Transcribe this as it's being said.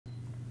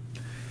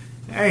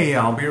Hey,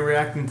 I'll be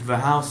reacting to the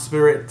House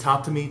Spirit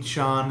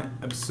Tatami-chan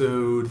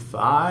episode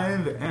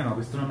 5, and I'll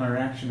be starting my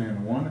reaction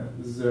in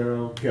 1,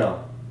 0,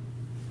 go.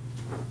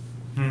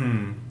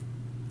 I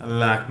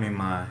like me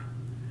my...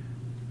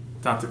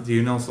 Do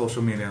you know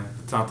social media?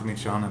 The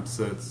Tatami-chan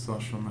episode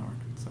social network.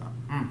 So,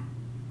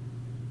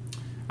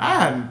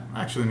 I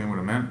actually knew what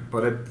it meant,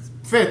 but it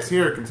fits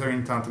here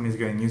considering Tatami's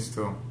getting used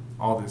to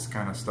all this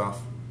kind of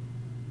stuff.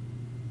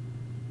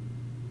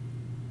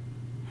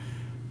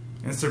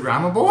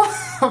 Instagrammable?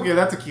 Okay,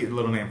 that's a cute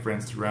little name for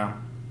Instagram.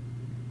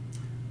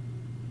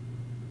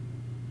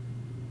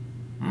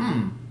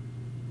 I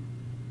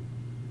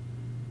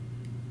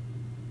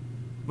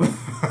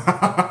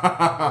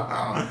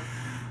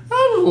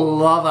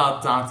love how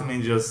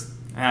Tatami just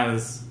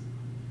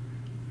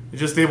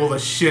able to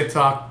shit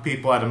talk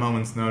people at a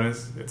moment's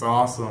notice. It's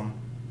awesome.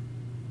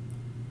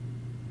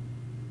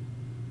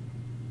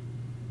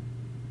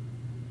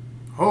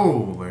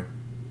 Holy.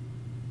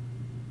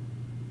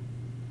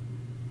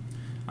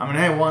 I mean,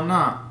 hey, why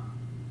not?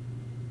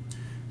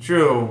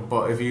 True,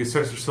 but if you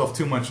search yourself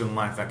too much in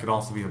life, that could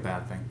also be a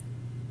bad thing.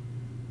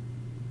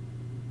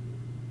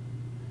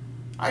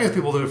 I guess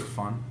people do it for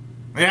fun.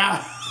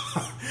 Yeah.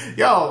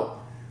 Yo.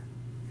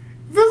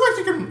 It feels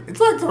like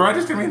it's like the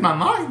writer's gonna read my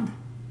mind.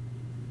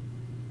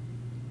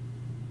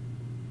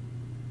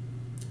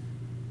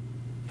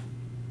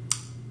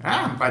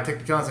 Yeah, by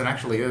technicalities, it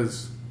actually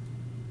is.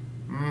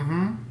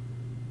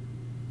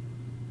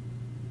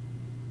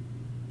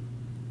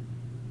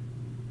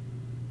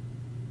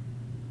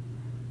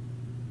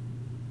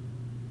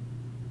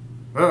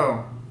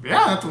 Oh,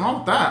 yeah, nothing wrong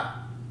with that.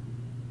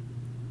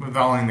 With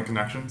valuing the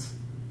connections.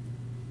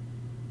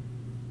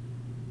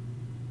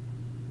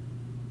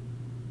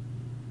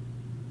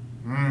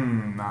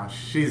 Now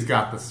she's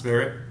got the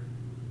spirit.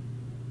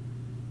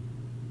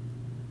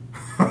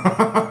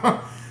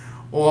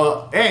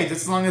 Well, hey,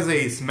 just as long as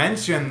they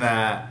mention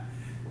that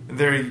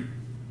they're...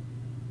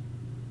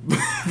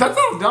 That's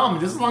not dumb,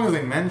 just as long as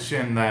they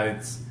mention that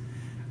it's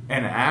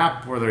an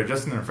app where they're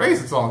adjusting their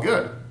face, it's all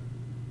good.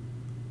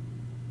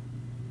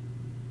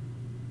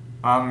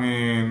 I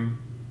mean...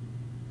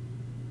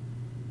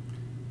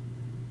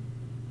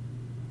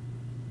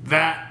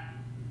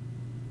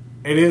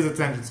 It is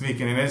attention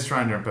speaking, it is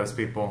trying to impress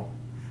people.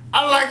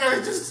 I like how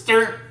they just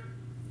start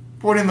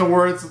putting the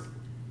words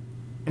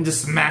and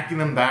just smacking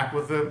them back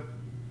with it.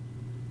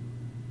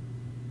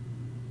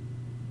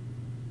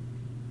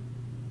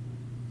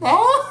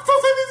 Oh,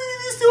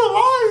 he's still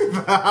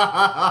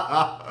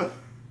alive!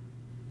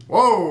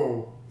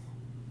 Whoa!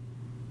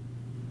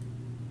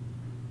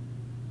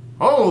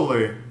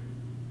 Holy!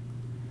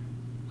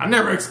 I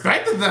never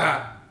expected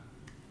that!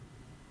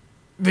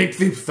 Deep,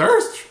 deep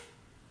thirst?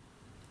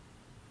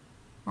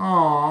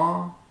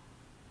 Aww.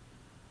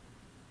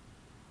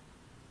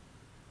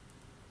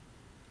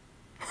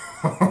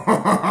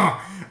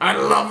 I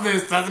love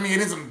this. Tatami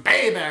getting some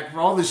payback for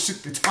all this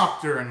shit they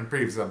talked to her in the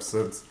previous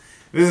episodes.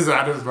 This is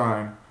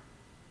satisfying.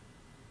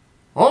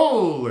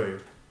 Holy.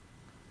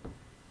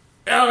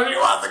 Yo, she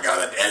wants to go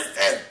the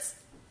distance.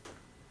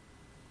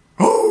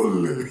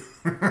 Holy.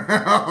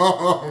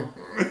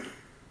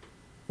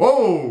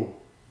 Whoa.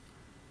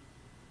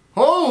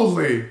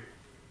 Holy.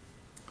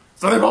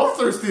 So they're both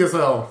thirsty as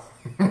hell.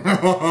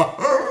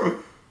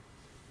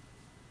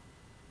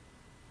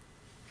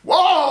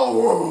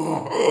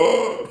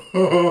 Whoa!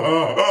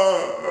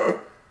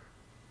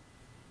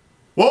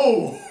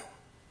 Whoa!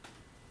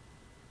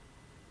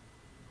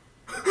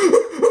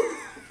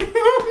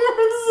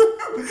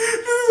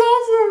 This is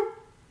awesome!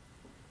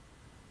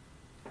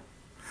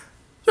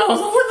 Yo, it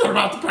sounds like they're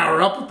about to power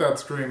up with that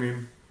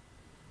screaming.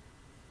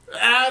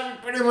 Ah,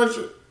 pretty much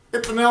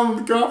hit the nail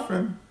in the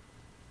coffin.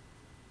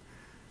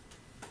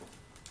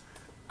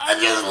 I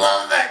just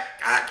love that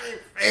cocky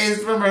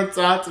face from her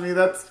Tatami.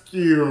 That's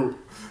cute.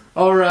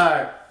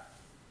 Alright.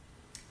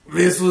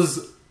 This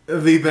was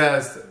the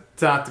best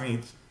Tatami.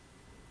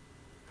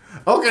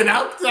 Okay,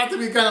 now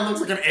Tatami kind of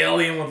looks like an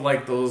alien with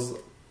like those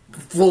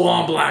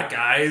full-on black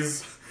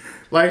eyes.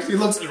 Like she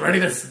looks ready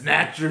to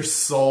snatch your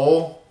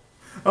soul.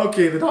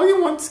 Okay, the doggy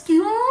one's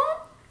cute. I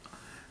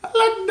like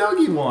the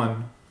doggy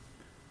one.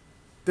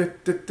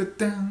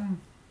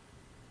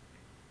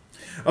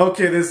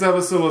 Okay, this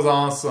episode was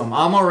awesome.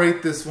 I'm gonna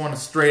rate this one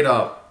straight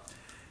up.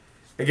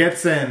 It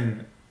gets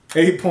an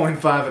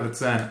 8.5 out of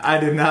 10. I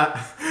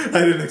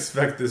didn't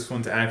expect this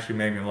one to actually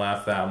make me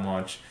laugh that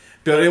much.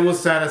 But it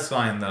was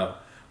satisfying though.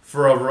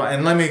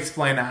 And let me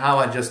explain how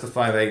I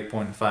justify the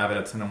 8.5 out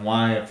of 10 and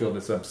why I feel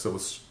this episode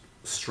was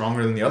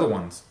stronger than the other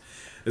ones.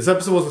 This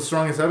episode was the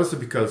strongest episode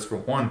because, for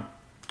one,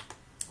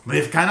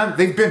 they've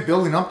been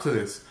building up to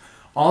this.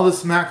 All the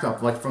smack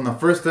up, like from the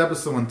first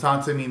episode when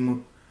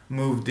Tatami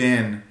moved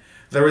in.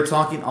 They were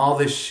talking all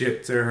this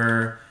shit to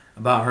her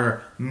about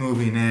her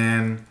moving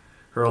in,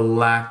 her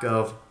lack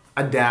of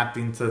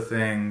adapting to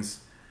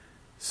things.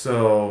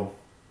 So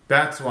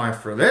that's why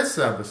for this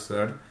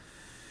episode,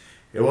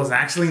 it was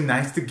actually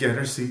nice to get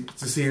her to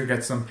see her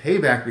get some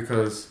payback,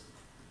 because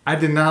I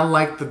did not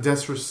like the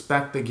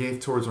disrespect they gave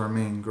towards our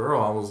main girl.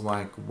 I was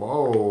like,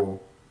 whoa.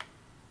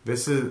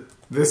 this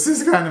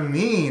is kind of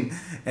mean.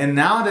 And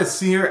now to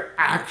see her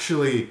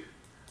actually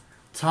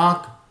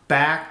talk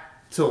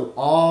back to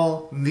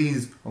all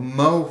these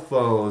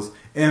mofos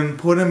and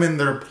put them in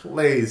their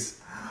place.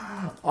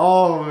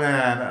 Oh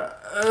man,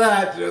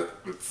 that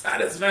just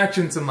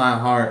satisfaction to my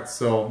heart.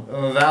 So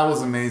that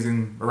was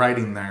amazing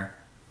writing there.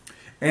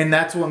 And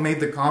that's what made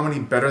the comedy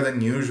better than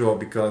usual,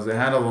 because it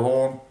had a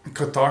whole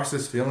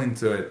catharsis feeling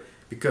to it,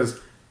 because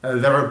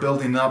they were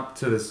building up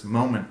to this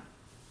moment.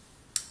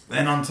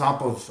 And on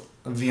top of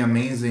the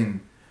amazing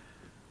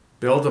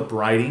build-up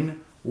writing,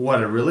 what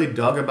I really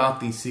dug about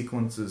these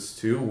sequences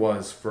too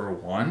was, for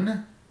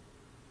one,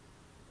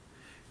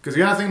 because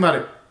you gotta think about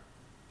it,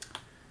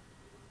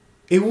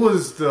 it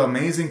was the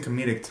amazing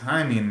comedic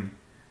timing,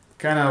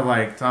 kind of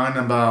like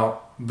talking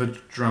about the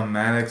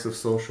dramatics of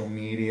social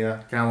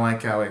media, kind of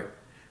like how it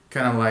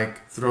kind of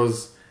like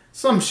throws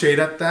some shade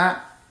at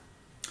that.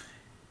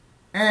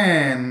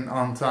 And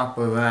on top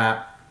of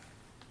that,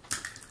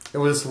 it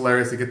was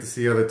hilarious to get to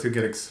see the other two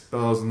get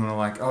exposed, and they're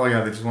like, oh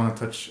yeah, they just want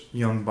to touch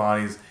young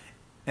bodies.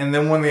 And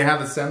then when they have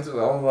the censors, I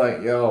was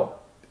like, yo,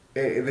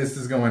 this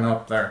is going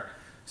up there.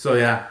 So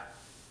yeah,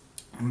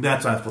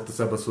 that's why I thought this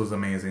episode was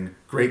amazing.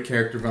 Great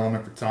character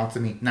development for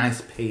Tatami,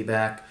 nice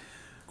payback,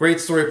 great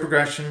story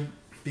progression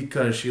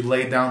because she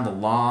laid down the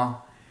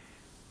law,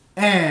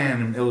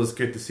 and it was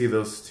good to see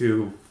those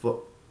two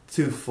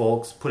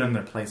folks put in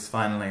their place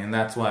finally, and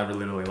that's why I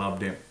really, really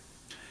loved it.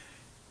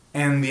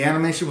 And the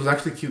animation was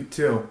actually cute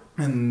too,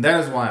 and that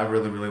is why I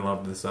really, really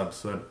loved this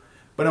episode.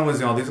 But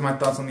anyways, y'all, these are my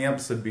thoughts on the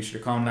episode. Be sure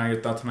to comment down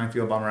your thoughts and how you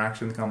feel about my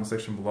reaction in the comment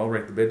section below.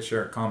 Rate the vid,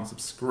 share, comment,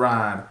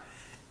 subscribe.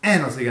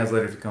 And I'll see you guys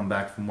later if you come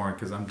back for more,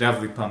 because I'm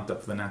definitely pumped up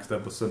for the next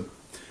episode.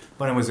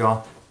 But anyways,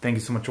 y'all, thank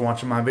you so much for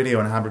watching my video,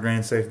 and have a great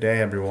and safe day,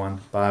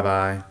 everyone.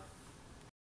 Bye-bye.